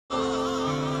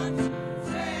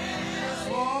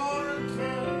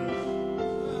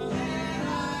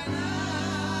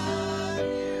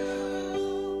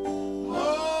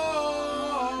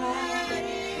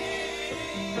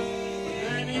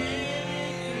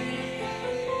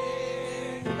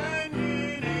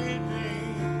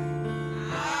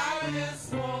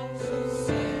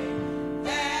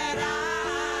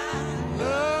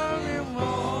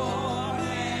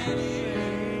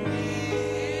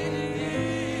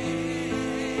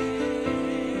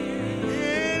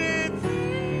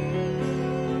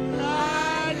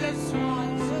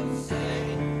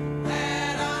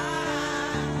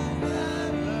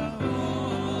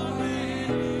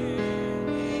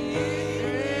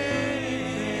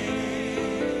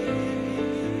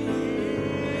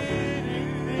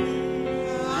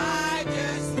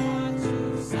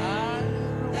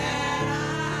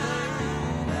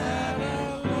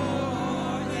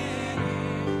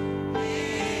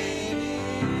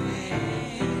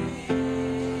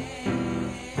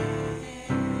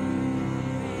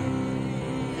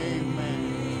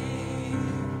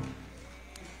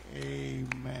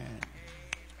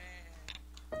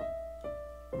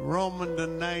Romans the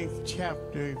 9th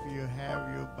chapter. If you have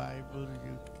your Bible,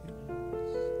 you can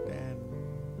stand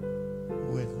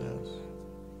with us.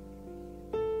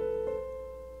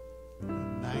 The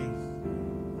 9th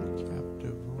chapter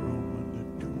of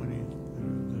Romans, the 20th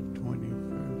through the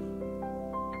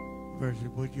 21st verse.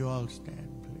 Would you all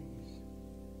stand, please?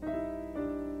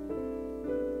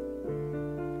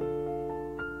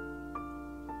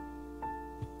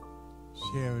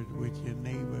 Share it with your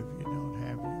neighbor if you don't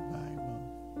have your Bible.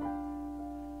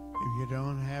 If you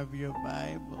don't have your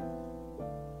Bible,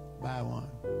 buy one.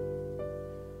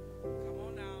 Come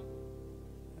on now.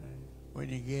 When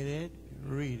you get it,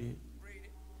 read it. Read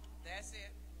it. That's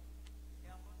it.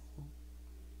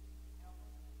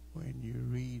 When you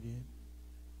read it,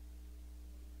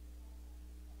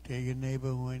 tell your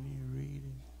neighbor when you read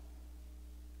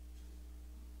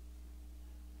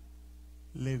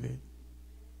it. Live it.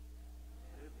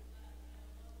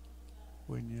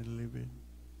 When you live it.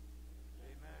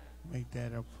 Make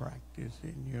that a practice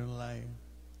in your life.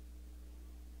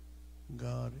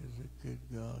 God is a good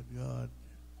God. God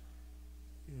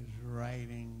is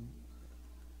writing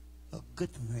a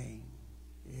good thing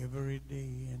every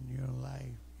day in your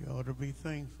life. You ought to be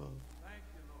thankful. Thank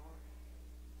you, Lord.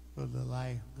 For the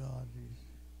life God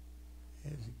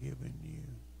has given you.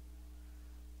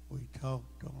 We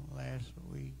talked on last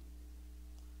week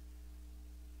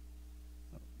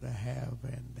the have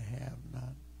and the have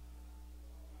not.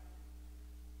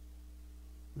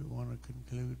 We want to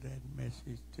conclude that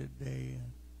message today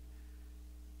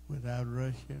without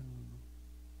rushing.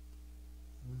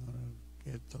 We're going to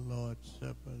get the Lord's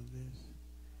Supper.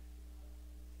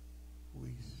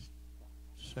 We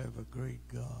serve a great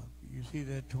God. You see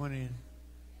that 20th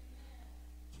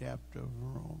chapter of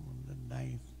Romans, the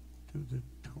 9th to the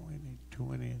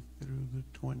 20th through the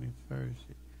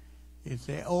 21st. It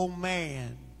says, "Oh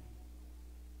man,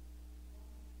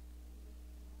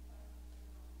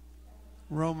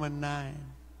 Romans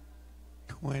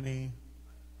 9:20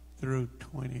 through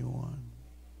 21.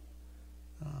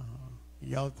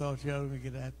 Y'all thought y'all were going to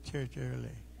get out of church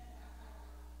early.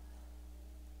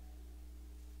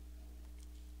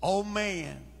 Oh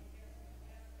man,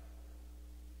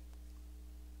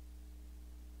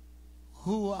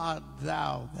 who art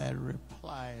thou that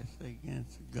repliest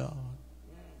against God?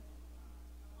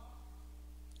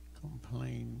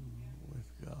 Complain with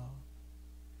God.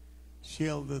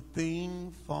 Shall the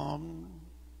thing formed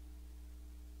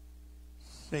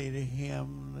say to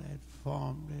him that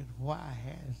formed it, why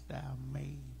hast thou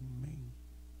made me?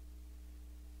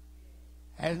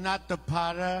 Has not the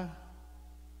potter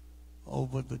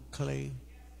over the clay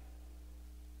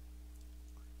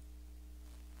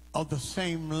of the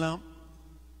same lump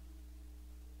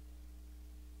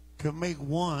to make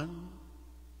one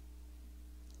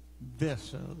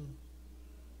vessel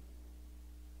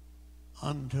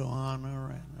unto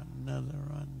honor and another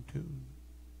unto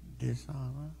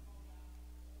dishonor?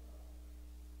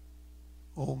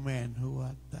 O man, who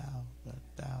art thou that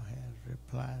thou hast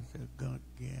replied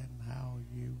again how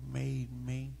you made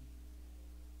me?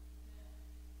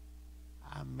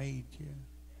 I made you.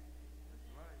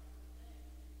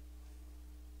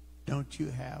 Don't you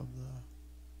have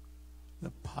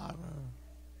the potter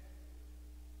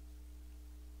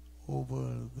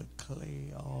over the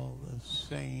clay, all the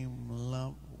same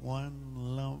lump, one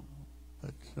lump,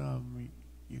 but some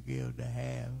you give to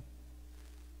have,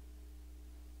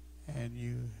 and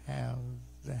you have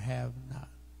the have not.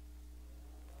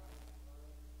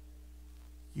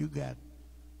 You got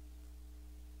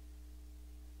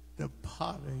the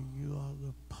potter, you are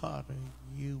the potter,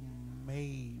 you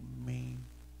made me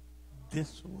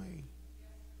this way,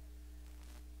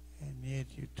 and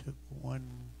yet you took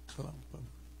one clump of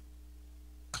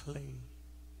clay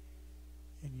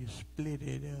and you split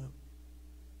it up,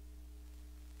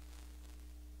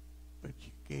 but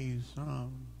you gave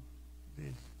some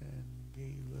this and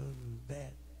gave others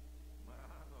that.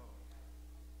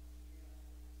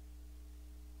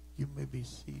 You may be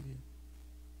seated,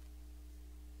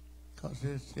 because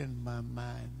it's in my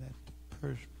mind that the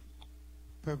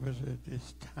purpose of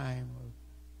this time of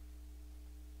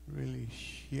really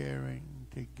sharing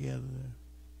together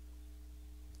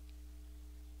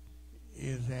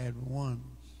is at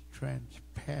once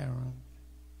transparent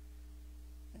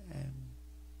and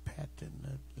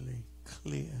patently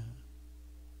clear.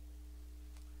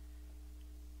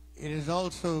 It is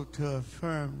also to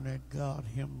affirm that God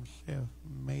himself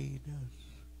made us.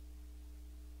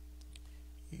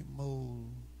 He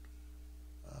molded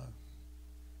us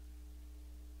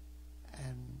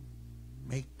and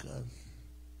make us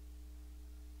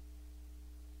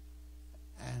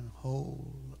and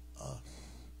hold us.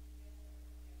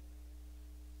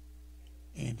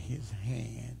 in his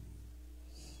hand.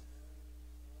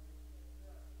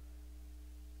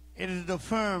 It is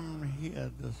affirmed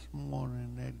here this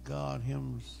morning that God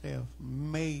himself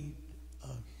made us,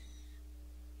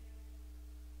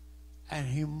 and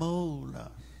he molded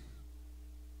us,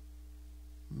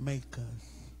 make us,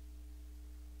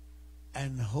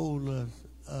 and hold us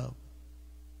up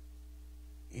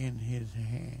in his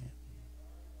hand.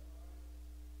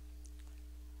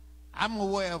 I'm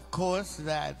aware, of course,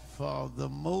 that for the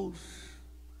most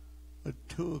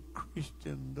mature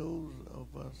Christian, those of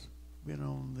us who've been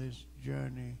on this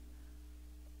journey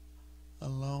a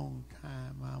long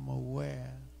time, I'm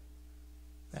aware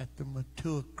that the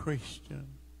mature Christian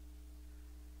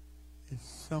is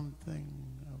something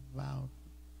about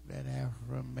that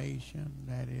affirmation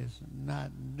that is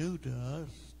not new to us.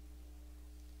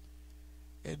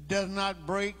 It does not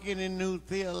break any new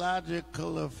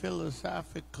theological or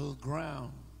philosophical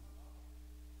ground.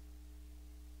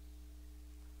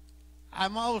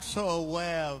 I'm also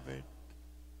aware of it.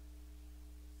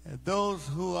 Those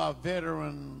who are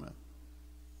veteran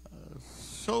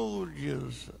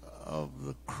soldiers of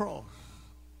the cross,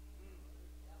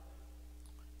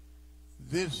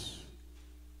 this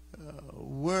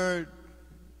word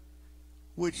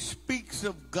which speaks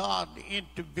of God's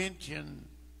intervention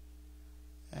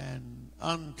and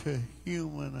unto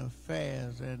human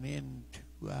affairs and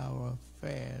into our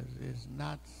affairs is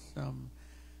not some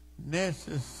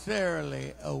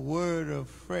necessarily a word of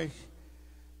fresh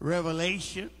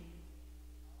revelation.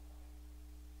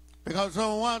 Because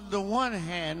on the one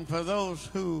hand, for those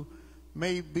who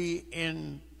may be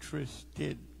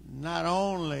interested, not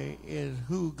only is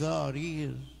who God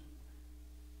is,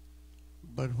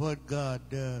 but what God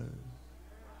does.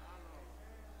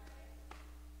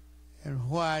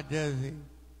 And why does he?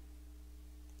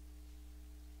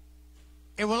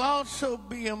 It will also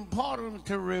be important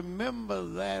to remember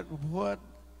that what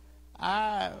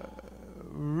I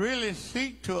really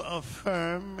seek to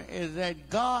affirm is that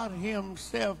God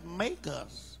himself make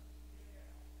us.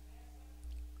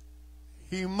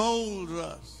 He molds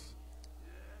us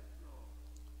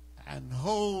and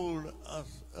hold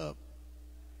us up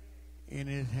in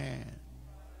his hand.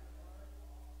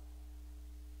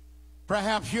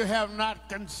 Perhaps you have not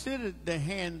considered the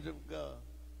hands of God.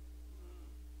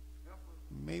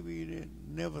 Maybe you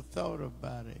never thought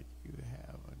about it. You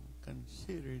haven't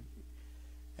considered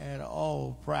it at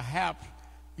all. Perhaps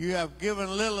you have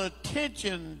given little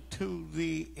attention to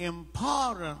the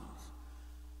importance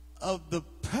of the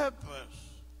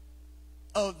purpose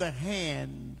of the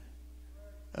hand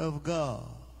of God.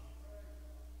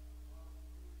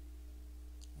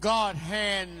 God's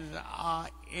hands are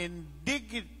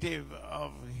indicative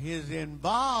of his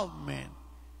involvement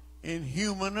in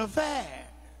human affairs.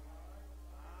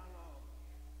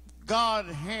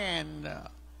 God's hands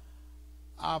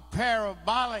are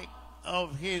parabolic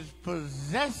of his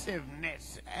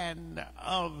possessiveness and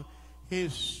of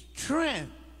his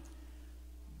strength.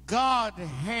 God's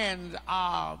hands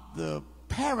are the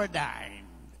paradigm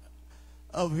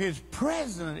of his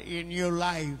presence in your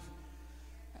life,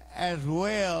 as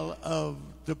well of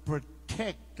the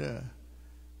protector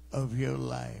of your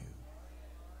life.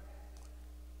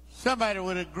 Somebody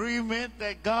would agreement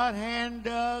that God's hand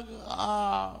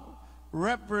are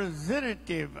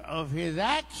representative of his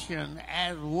action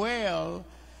as well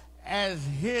as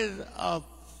his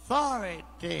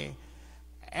authority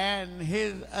and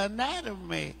his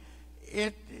anatomy.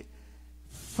 It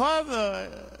further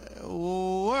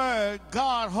word,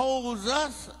 God holds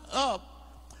us up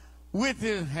with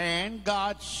his hand.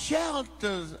 God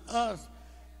shelters us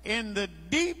in the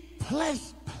deep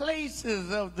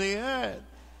places of the earth.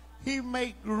 He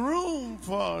makes room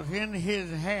for us in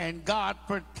his hand. God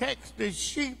protects the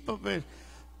sheep of his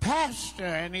pasture,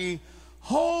 and he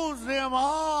holds them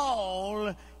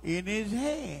all in his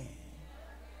hand.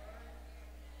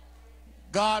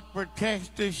 God protects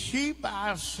the sheep,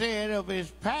 I said, of his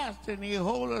pasture, and he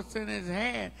holds us in his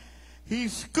hand. He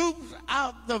scoops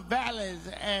out the valleys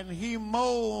and he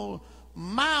molds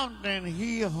mountains.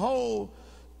 He holds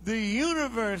the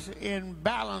universe in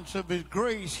balance of his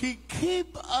grace. He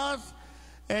keep us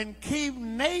and keep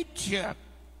nature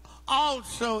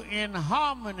also in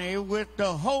harmony with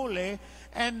the holy,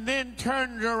 and then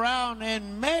turns around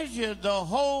and measures the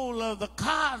whole of the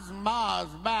cosmos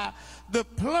by the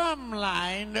plumb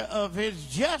line of his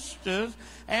justice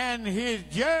and his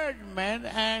judgment,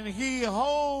 and he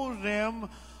holds them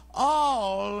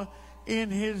all in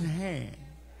his hand.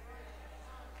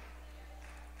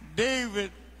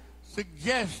 David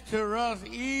suggests to us,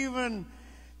 even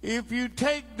if you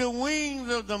take the wings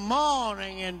of the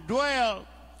morning and dwell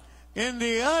in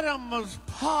the uttermost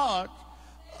part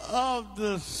of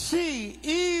the sea,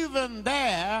 even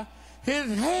there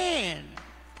his hand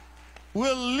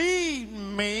will lead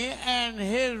me, and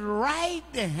his right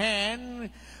hand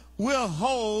will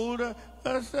hold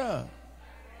us up.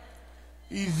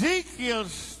 Ezekiel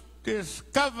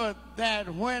discovered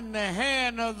that when the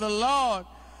hand of the Lord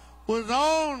was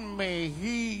on me,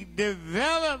 he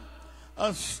developed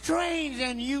a strange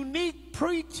and unique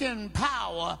preaching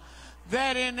power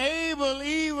that enabled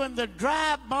even the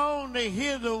dry bone to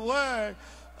hear the word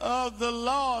of the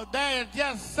Lord. There is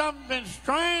just something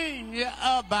strange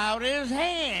about his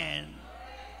hand.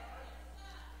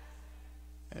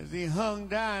 As he hung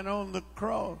down on the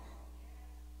cross,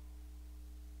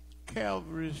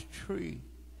 Calvary's tree,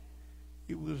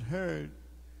 he was heard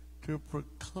to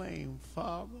proclaim,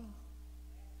 Father,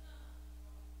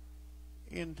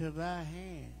 into thy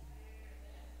hand.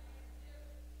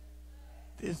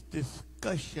 This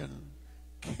discussion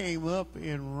came up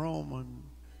in Romans,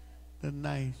 the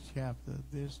 9th chapter.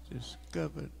 This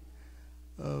discovered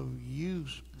of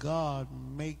use God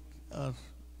make us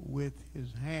with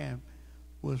his hand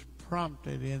was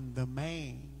prompted in the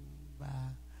main by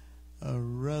a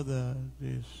rather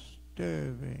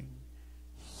disturbing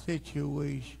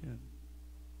situation.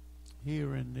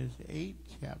 Here in this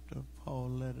 8th chapter of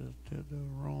Paul's letter to the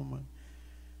Romans,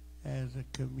 as a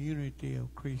community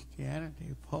of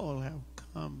Christianity, Paul have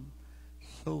come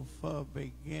so far,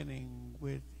 beginning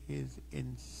with his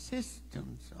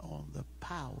insistence on the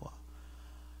power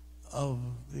of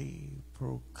the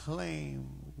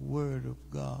proclaimed word of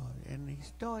God. And he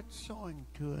starts soaring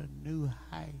to a new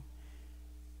height,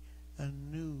 a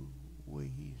new way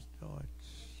he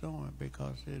starts soaring,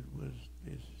 because it was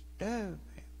disturbing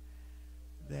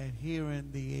that here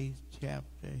in the 8th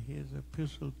chapter, his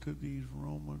epistle to these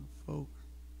Roman folks,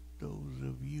 those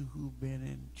of you who've been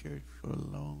in church for a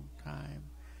long time,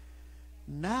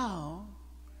 now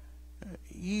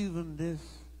even this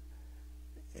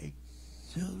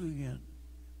exuberant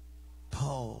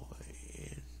Paul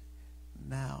is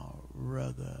now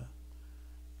rather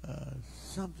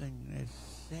something that's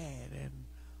sad and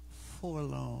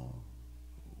forlorn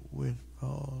with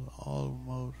Paul.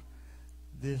 Almost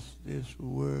this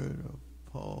word of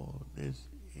Paul, this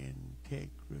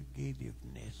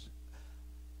integrativeness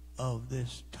of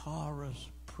this Taurus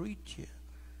preacher,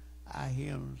 I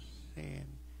hear him saying,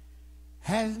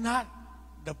 has not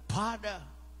the potter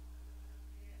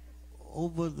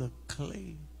over the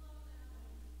clay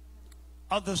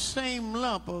of the same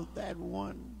lump of that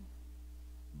one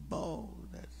ball,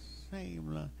 that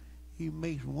same lump, he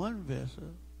makes one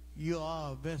vessel, you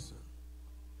are a vessel.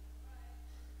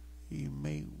 He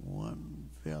made one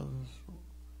vessel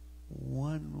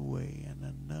one way and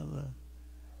another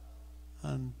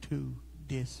unto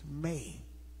dismay.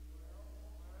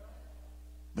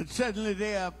 But suddenly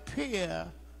there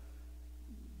appear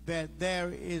that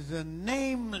there is a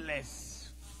nameless,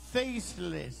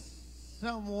 faceless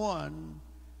someone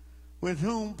with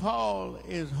whom Paul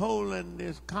is holding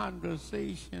this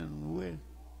conversation with.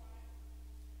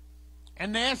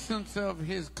 And the essence of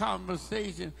his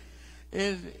conversation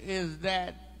is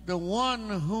that the one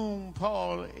whom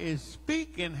Paul is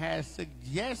speaking has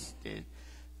suggested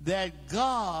that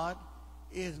God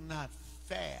is not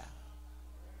fair.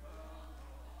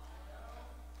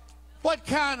 What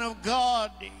kind of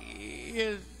God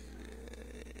is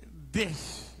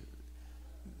this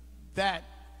that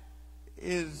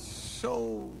is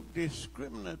so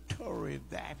discriminatory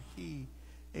that he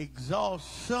exalts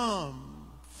some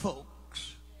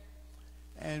folks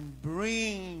and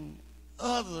bring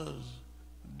others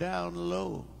down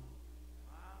low?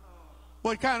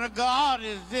 What kind of God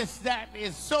is this that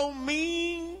is so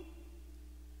mean?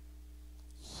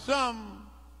 Some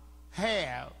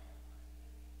have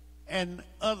and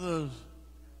others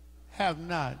have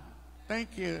not.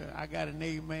 Thank you. I got an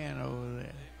amen over there.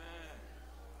 Amen.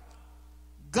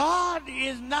 God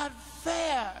is not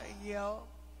fair, yo.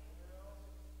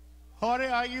 Hardy,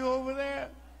 are you over there?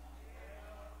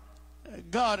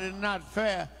 God is not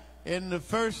fair. In the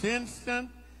first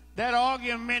instance, that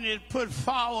argument is put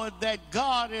forward that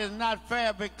God is not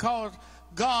fair because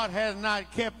God has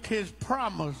not kept his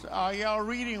promise. Are y'all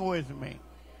reading with me?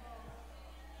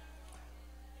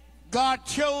 God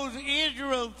chose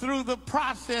Israel through the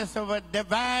process of a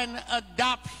divine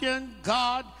adoption.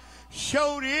 God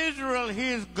showed Israel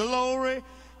his glory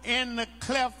in the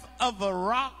cleft of a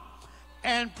rock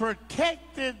and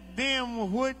protected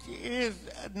them, which is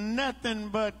nothing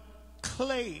but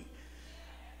clay,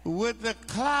 with a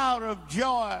cloud of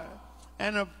joy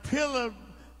and a pillar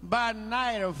by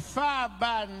night, a fire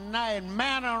by night,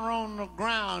 manna on the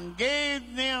ground,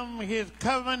 gave them his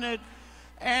covenant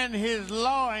and his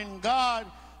law. And God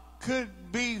could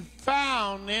be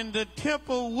found in the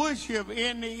temple worship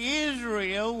in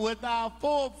Israel with our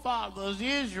forefathers,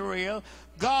 Israel,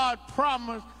 God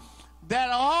promised that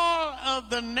all of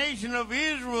the nation of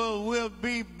Israel will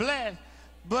be blessed.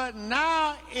 But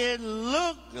now it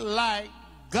looks like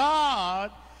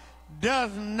God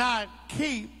does not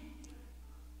keep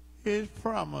his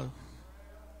promise.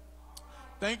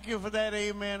 Thank you for that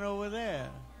amen over there.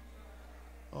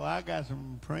 Oh, I got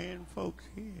some praying folks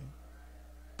here.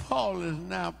 Paul is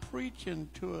now preaching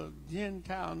to a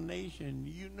Gentile nation.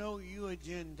 You know you're a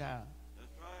Gentile.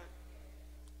 That's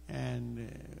right.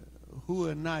 And who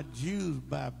are not Jews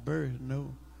by birth,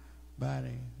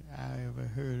 nobody I ever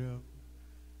heard of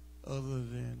other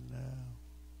than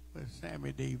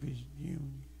Sammy Davis Jr.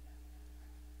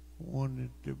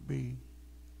 wanted to be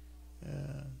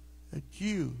a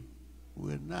Jew.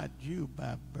 We're not Jew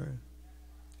by birth,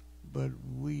 but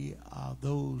we are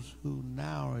those who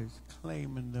now is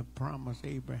claiming the promise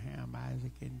Abraham,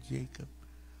 Isaac, and Jacob,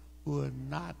 who are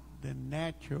not the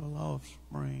natural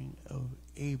offspring of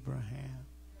Abraham.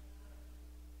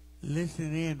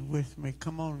 Listen in with me.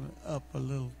 Come on up a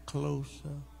little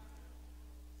closer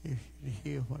if you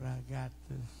hear what I got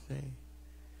to say.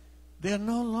 They're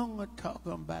no longer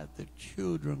talking about the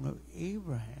children of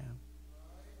Abraham.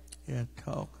 They're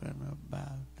talking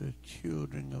about the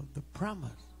children of the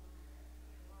promise.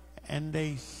 And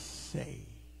they say,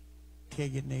 tell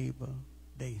your neighbor,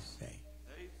 they say.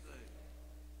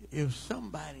 If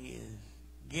somebody is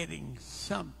getting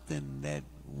something that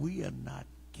we are not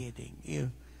getting, if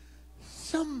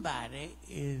somebody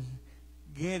is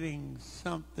getting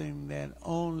something that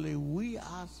only we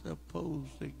are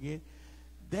supposed to get,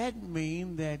 that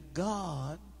means that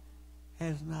God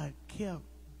has not kept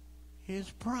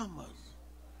his promise.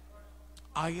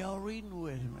 Are y'all reading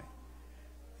with me?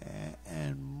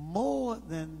 And more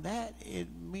than that, it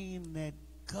means that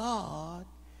God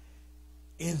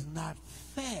is not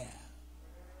fair.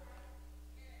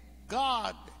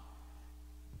 God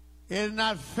is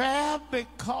not fair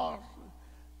because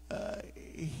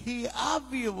he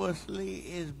obviously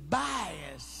is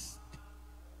biased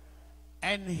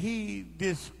and he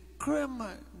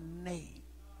discriminates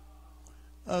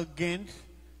against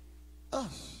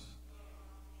us.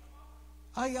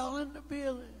 Are y'all in the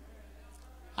building?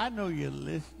 I know you're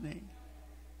listening.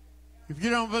 If you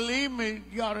don't believe me,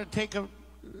 you ought to take a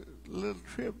little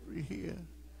trip here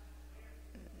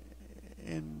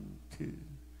into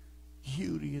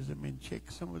Judaism and check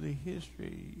some of the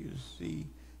history. You see,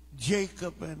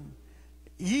 Jacob and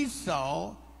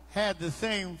Esau had the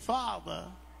same father.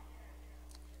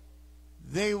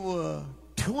 They were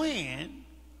twins,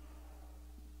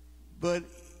 but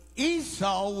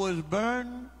Esau was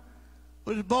born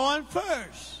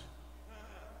first.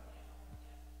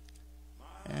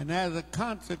 And as a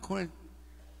consequence,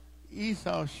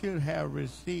 Esau should have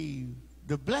received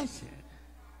the blessing.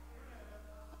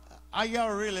 Are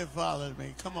y'all really following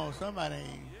me? Come on, somebody.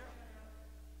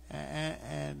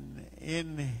 And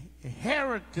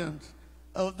inheritance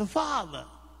of the Father.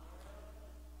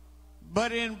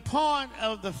 But in point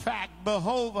of the fact,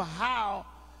 behold, how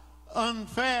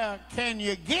unfair can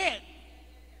you get?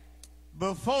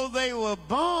 Before they were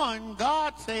born,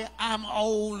 God said, I'm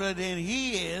older than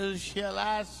he is. Shall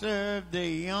I serve the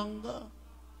younger?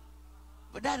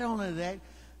 But not only that,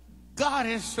 God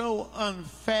is so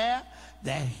unfair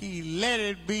that he let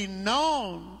it be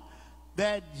known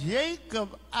that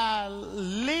Jacob I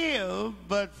live,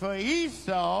 but for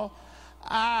Esau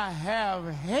I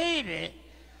have hated.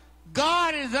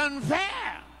 God is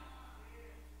unfair.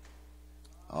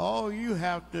 All you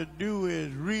have to do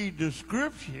is read the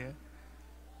scripture.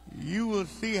 You will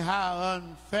see how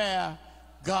unfair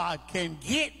God can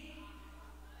get.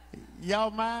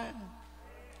 Y'all mind?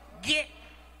 Get.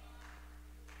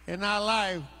 In our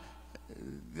life,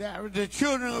 the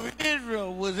children of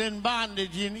Israel was in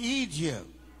bondage in Egypt.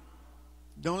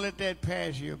 Don't let that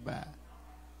pass you by.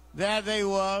 There they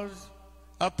was,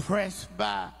 oppressed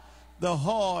by the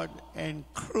hard and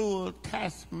cruel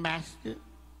taskmaster.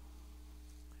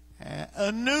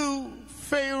 A new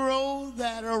Pharaoh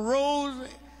that arose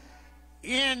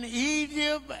in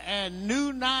Egypt and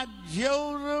knew not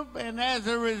Joseph, and as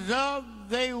a result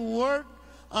they worked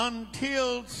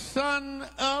until sun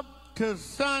up to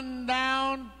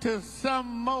sundown to some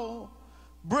more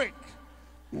bricks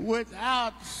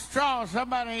without straw.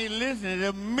 Somebody ain't listening.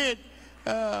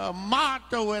 To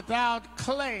Martha without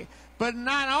clay. But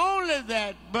not only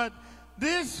that, but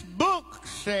this book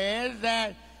says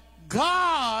that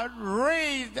God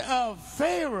raised up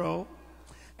Pharaoh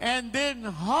and then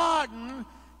hardened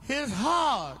his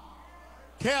heart.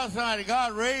 Tell somebody,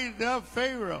 God raised up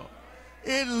Pharaoh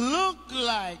it looked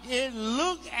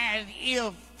as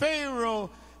if Pharaoh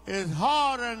is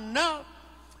hard enough,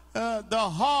 the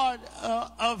heart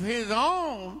of his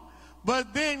own,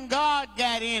 but then God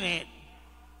got in it.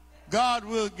 God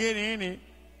will get in it.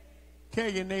 Tell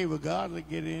your neighbor, God will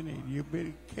get in it. You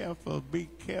better be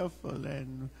careful.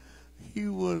 And he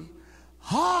was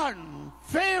hardened.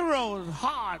 Pharaoh's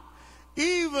heart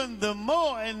even the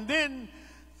more. And then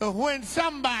when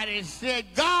somebody said,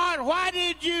 God, why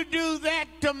did you do that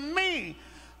to me?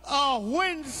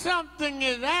 When something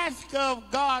is asked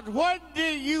of God, what do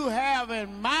you have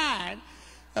in mind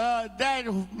that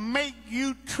make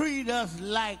you treat us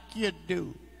like you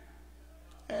do?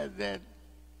 And that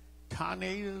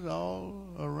tornadoes all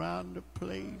around the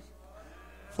place.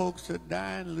 Folks are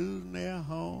dying, losing their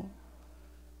home.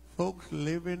 Folks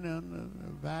living under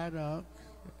the viaducts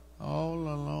all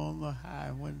along the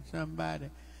highway. When somebody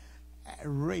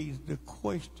raised the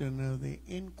question of the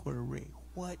inquiry,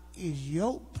 what is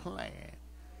your plan?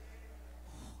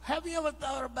 Have you ever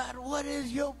thought about what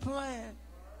is your plan?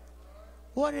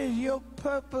 What is your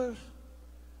purpose?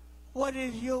 What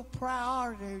is your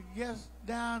priority? Just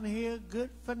down here, good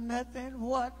for nothing?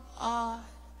 What are?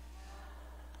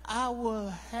 I will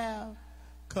have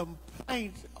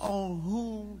complaints on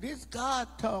whom, this God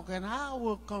talking, I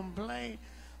will complain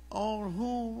on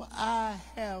whom I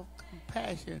have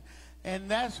compassion. And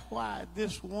that's why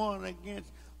this one against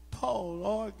Paul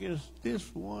argues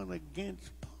this one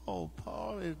against Paul.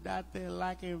 Paul is not there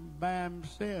like him by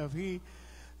himself. He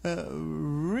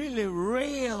really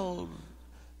rails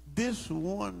this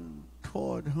one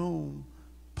toward whom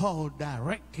Paul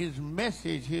direct his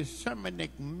message, his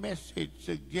sermonic message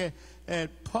suggests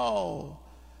that Paul,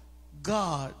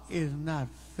 God is not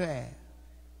fair.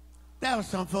 There are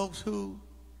some folks who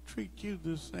treat you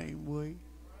the same way.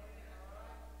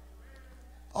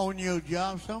 On your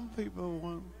job, some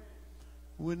people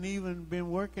wouldn't even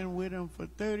been working with them for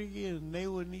 30 years, and they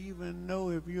wouldn't even know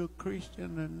if you're a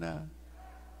Christian or not,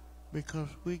 because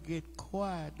we get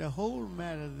quiet. The whole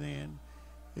matter then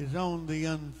is on the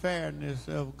unfairness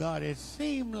of God. It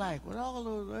seemed like with all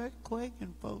those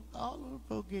earthquaking folks, all those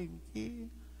folks getting killed,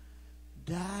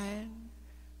 dying,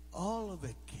 all of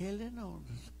the killing on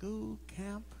the school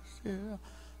campuses,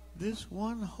 this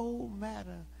one whole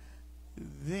matter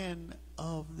then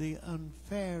of the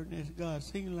unfairness. God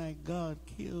seemed like God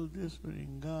killed this one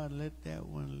and God let that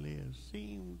one live.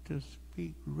 Seemed to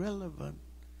speak relevant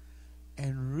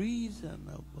and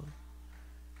reasonable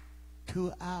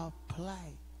to our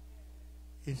plight.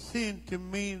 It seemed to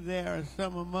me there are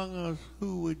some among us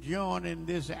who would join in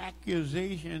this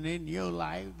accusation in your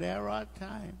life. There are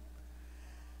times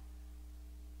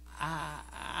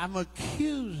I'm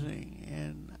accusing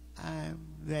and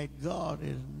that God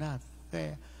is not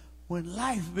fair. When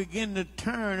life begin to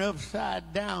turn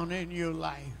upside down in your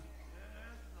life,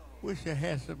 wish I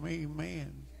had some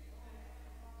amens.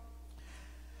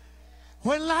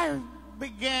 When life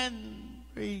began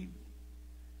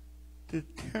to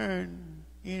turn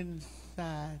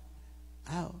inside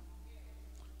out,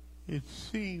 it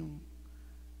seemed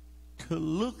to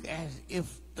look as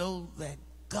if though that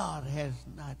God has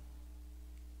not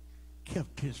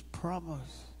kept his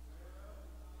promise.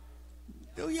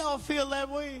 Do y'all feel that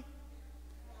way?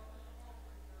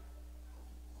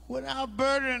 When our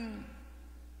burden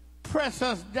press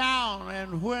us down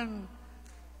and when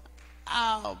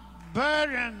our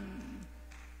burden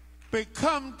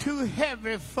become too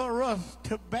heavy for us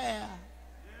to bear,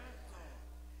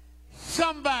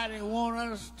 somebody want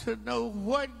us to know,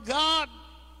 what God,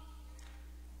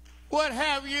 what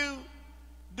have you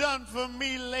done for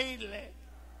me lately?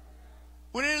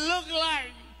 When it looked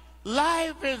like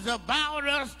life is about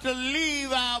us to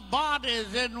leave our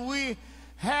bodies and we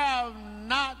have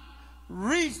not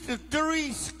reached the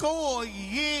 70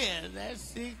 years, that's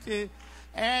 60,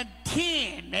 and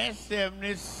 10, that's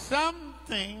 70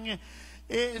 something.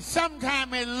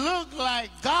 Sometimes it looks like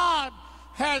God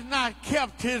has not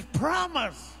kept his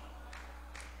promise.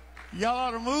 Y'all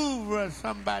ought to move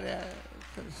somebody.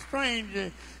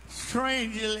 Strangely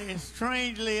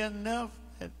enough,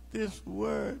 that this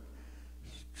word,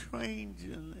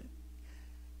 strangely,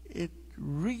 it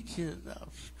reaches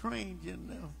us strange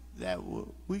enough that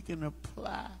we can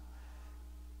apply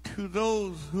to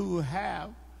those who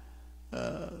have,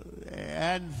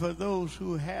 and for those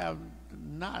who have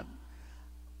not.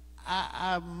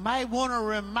 I might want to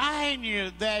remind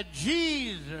you that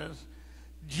Jesus,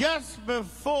 just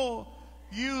before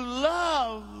you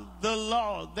love the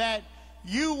Lord, that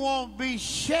you won't be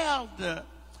sheltered,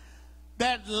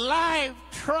 that life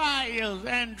trials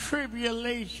and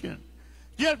tribulation,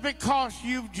 just because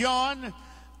you've joined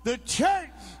the church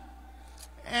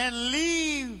and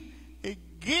leave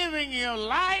giving your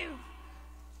life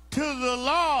to the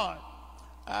Lord,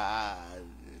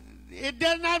 it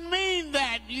does not mean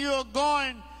that you're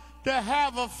going to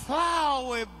have a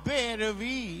flowery bed of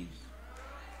ease.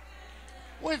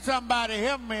 Will somebody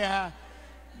help me out?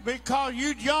 Because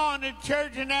you joined the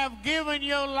church and have given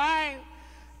your life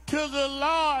to the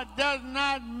Lord does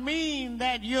not mean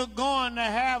that you're going to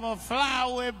have a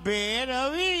flowery bed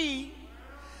of ease.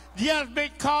 Just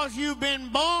because you've been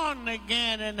born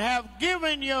again and have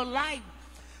given your life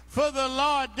for the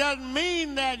Lord doesn't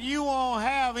mean that you won't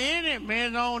have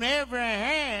enemies on every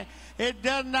hand. It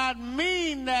does not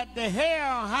mean that the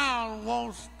hellhound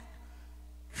won't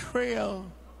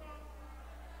trail.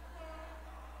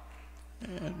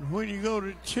 And when you go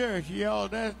to church, y'all,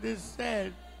 that's this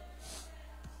sad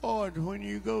part. When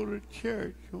you go to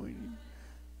church, when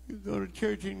you go to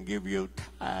church and give your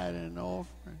tithe and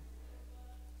offering,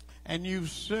 and you've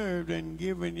served and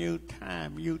given your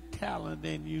time, your talent,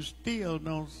 and you still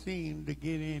don't seem to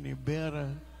get any better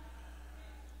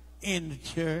in the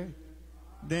church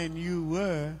than you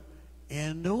were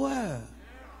in the world.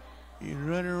 You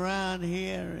run around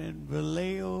here in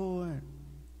Vallejo and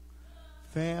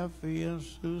Fairfield,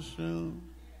 Susoon.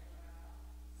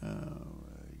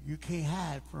 You can't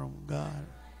hide from God.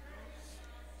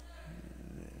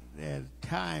 There's a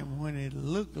time when it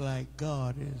looked like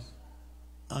God is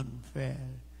unfair.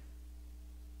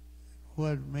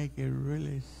 What make it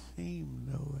really seem,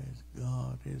 though, as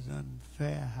God is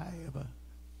unfair, however,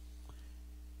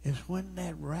 is when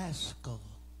that rascal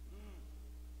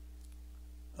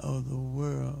of the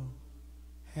world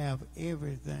have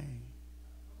everything.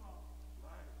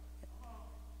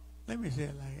 Let me say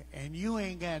it like that. And you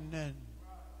ain't got nothing.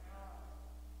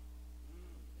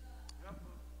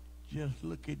 Just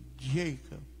look at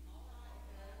Jacob,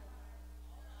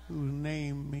 whose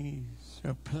name means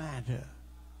supplanter.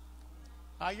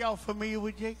 Are y'all familiar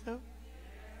with Jacob?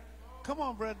 Come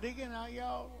on, Brother Deacon, are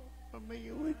y'all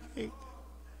familiar with Jacob?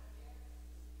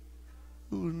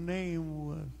 Whose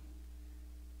name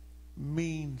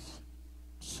means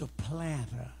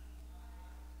supplanter.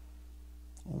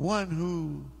 One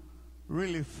who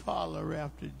really follow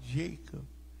after Jacob.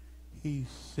 He's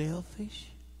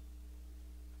selfish.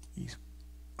 He's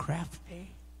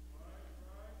crafty.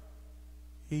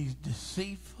 He's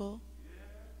deceitful.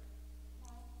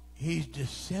 He's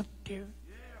deceptive.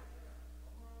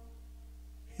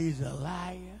 He's a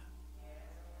liar.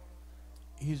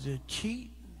 He's a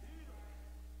cheat.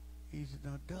 He's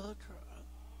an adulterer.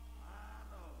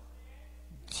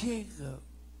 Jacob,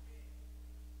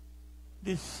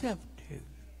 deceptive.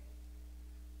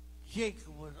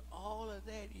 Jacob was all of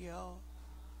that, y'all.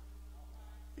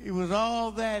 It was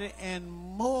all that and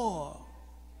more.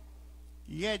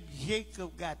 Yet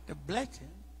Jacob got the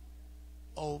blessing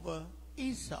over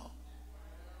Esau.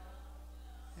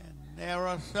 And there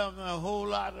are a whole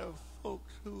lot of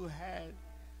folks who had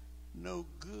no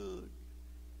good.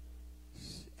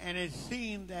 And it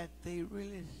seemed that they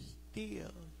really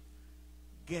still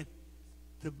get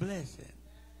the blessing.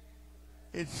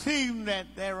 It seemed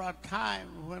that there are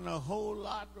times when a whole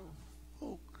lot of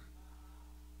folks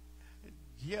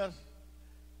just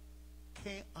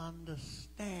can't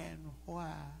understand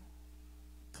why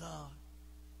God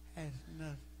has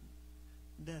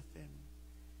nothing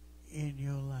in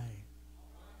your life.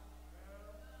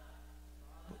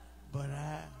 But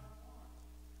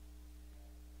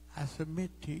I submit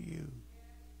to you,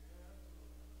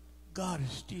 God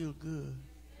is still good.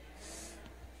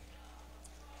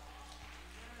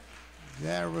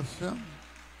 There was some.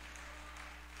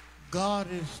 God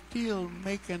is still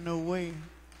making a way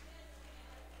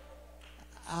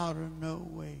out of no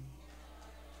way.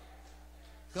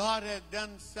 God has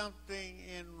done something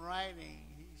in writing.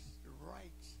 He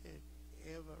writes it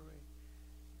every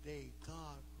day.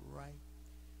 God writes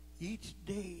each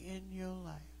day in your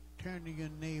life. Turn to your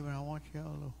neighbor. I want y'all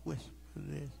to whisper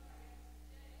this.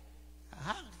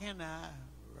 How can I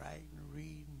write and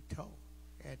read and talk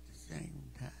at the same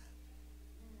time?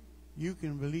 You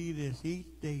can believe this. Each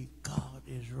day God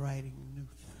is writing new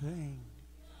things.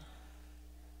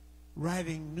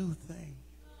 Writing new things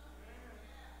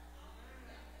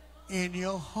in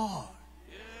your heart.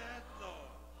 Yes, Lord.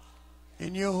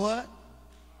 In your what?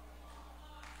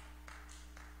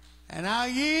 And our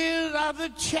years are the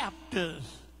chapters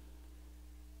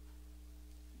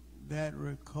that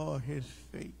record his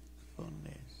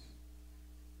faithfulness.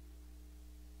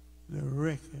 The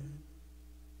record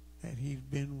that he's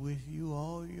been with you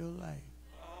all your life.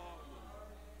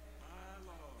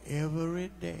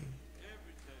 Every day.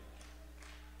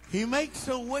 He makes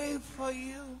a way for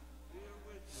you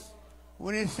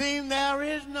when it seems there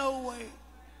is no way.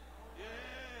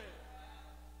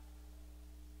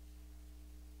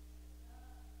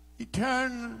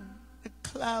 turned the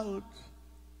clouds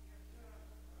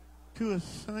to a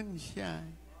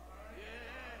sunshine.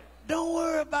 Don't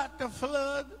worry about the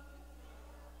flood.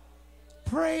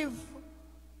 Pray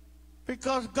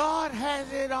because God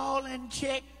has it all in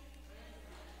check.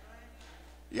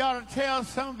 You ought to tell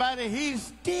somebody he's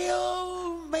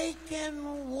still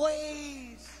making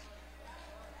ways.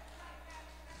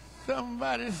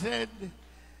 Somebody said,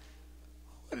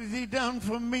 what has he done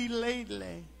for me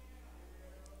lately?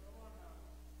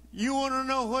 You want to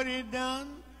know what he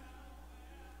done?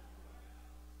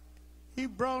 He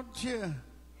brought you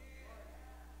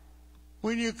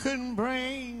when you couldn't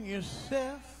bring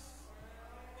yourself.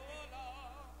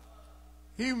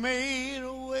 He made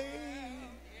a way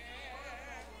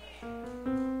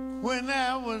when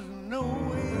there was no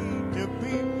way to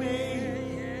be made.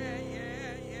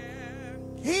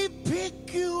 He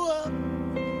picked you up,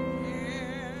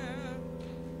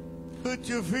 put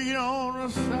your feet on a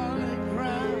solid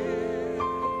ground.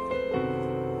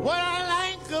 What I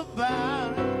like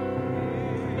about it,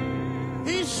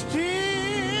 he's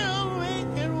still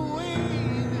making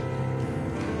ways.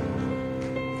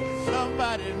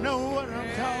 Somebody know what I'm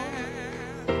talking?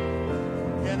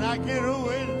 Can I get a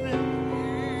witness?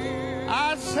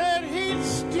 I said he's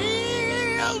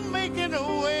still making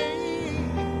a way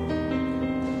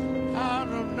out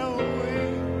of no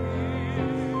way.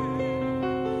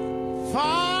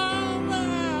 Father,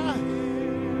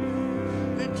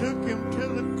 they took him to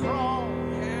the cross,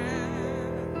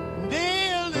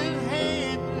 nailed his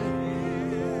hands,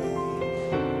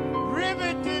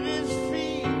 riveted his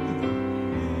feet.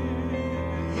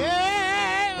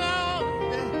 Yeah,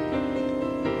 Lord,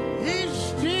 he's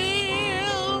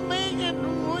still making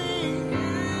way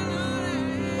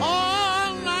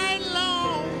all night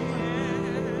long.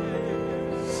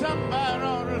 Somebody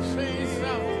ought to say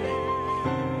something.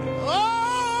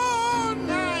 All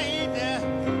night,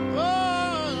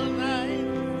 all night.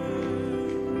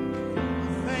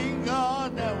 Thank God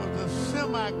that was a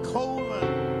semicolon.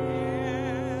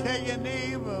 Tell your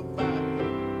neighbor about it.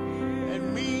 And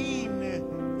mean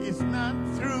it's not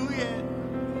through yet.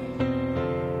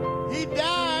 He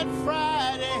died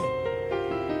Friday,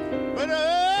 but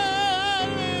early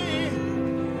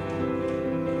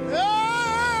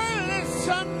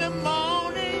Sunday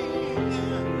morning,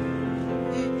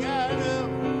 he got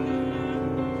up,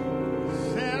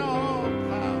 said, "Oh,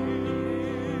 Papa,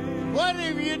 what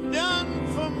have you done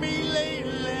for me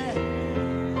lately?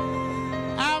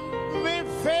 I've been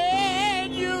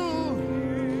fed you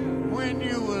when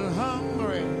you were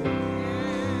hungry.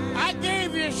 I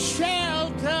gave you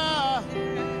shelter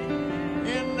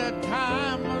in the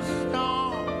time of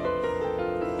storm.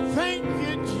 Thank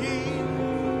you, Jesus.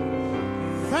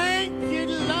 Thank you,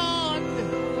 Lord.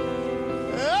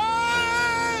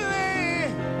 Early,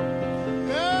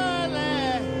 early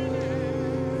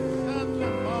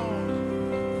Sunday morning,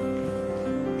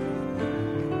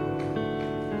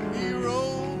 he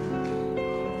rose.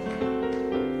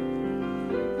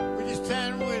 Would you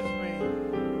stand with me?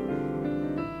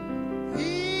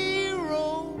 He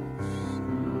rose.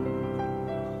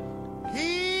 He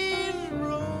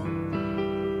rose.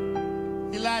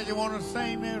 Elijah, want to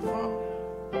sing that for me?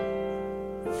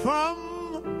 From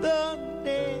the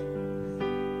dead.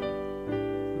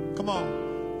 Come on.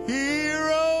 He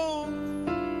rose.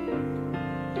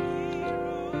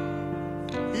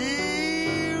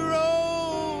 He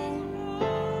rose.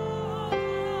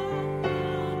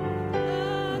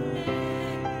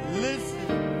 Listen.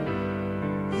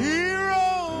 He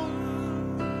rose.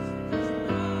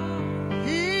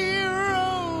 He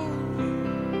rose.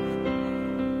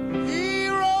 He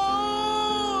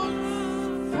rose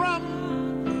from.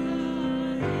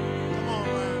 Come on,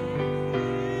 man.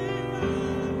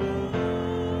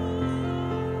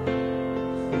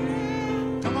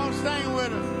 Come on, sing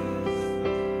with us.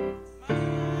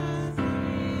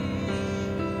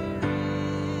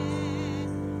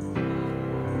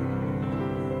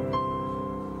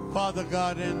 Father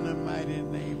God, in the mighty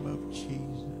name of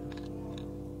Jesus,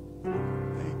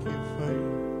 thank you for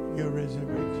your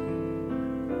resurrection.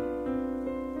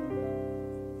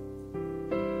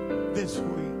 This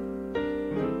week,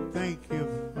 thank you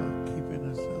for keeping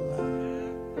us alive.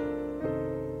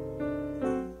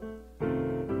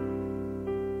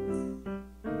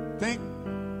 Thank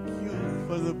you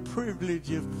for the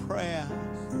privilege of prayer,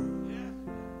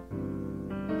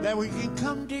 that we can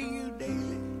come to you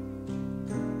daily.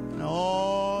 And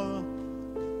all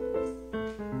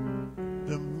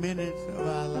the minutes of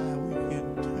our life we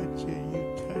can touch you, you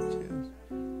touch us.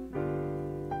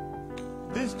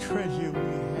 This treasure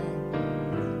we have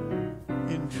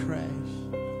in trash,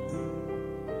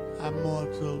 our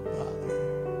mortal body,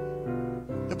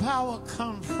 The power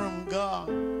comes from God,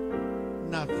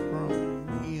 not from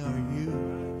me or you.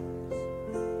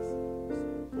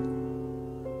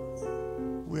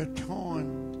 We're torn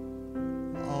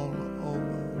all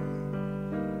over,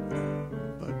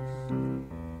 but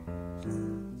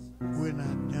we're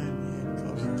not done yet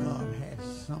because God has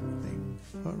something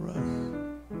for us.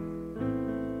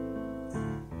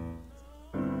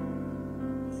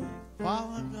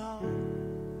 Father God,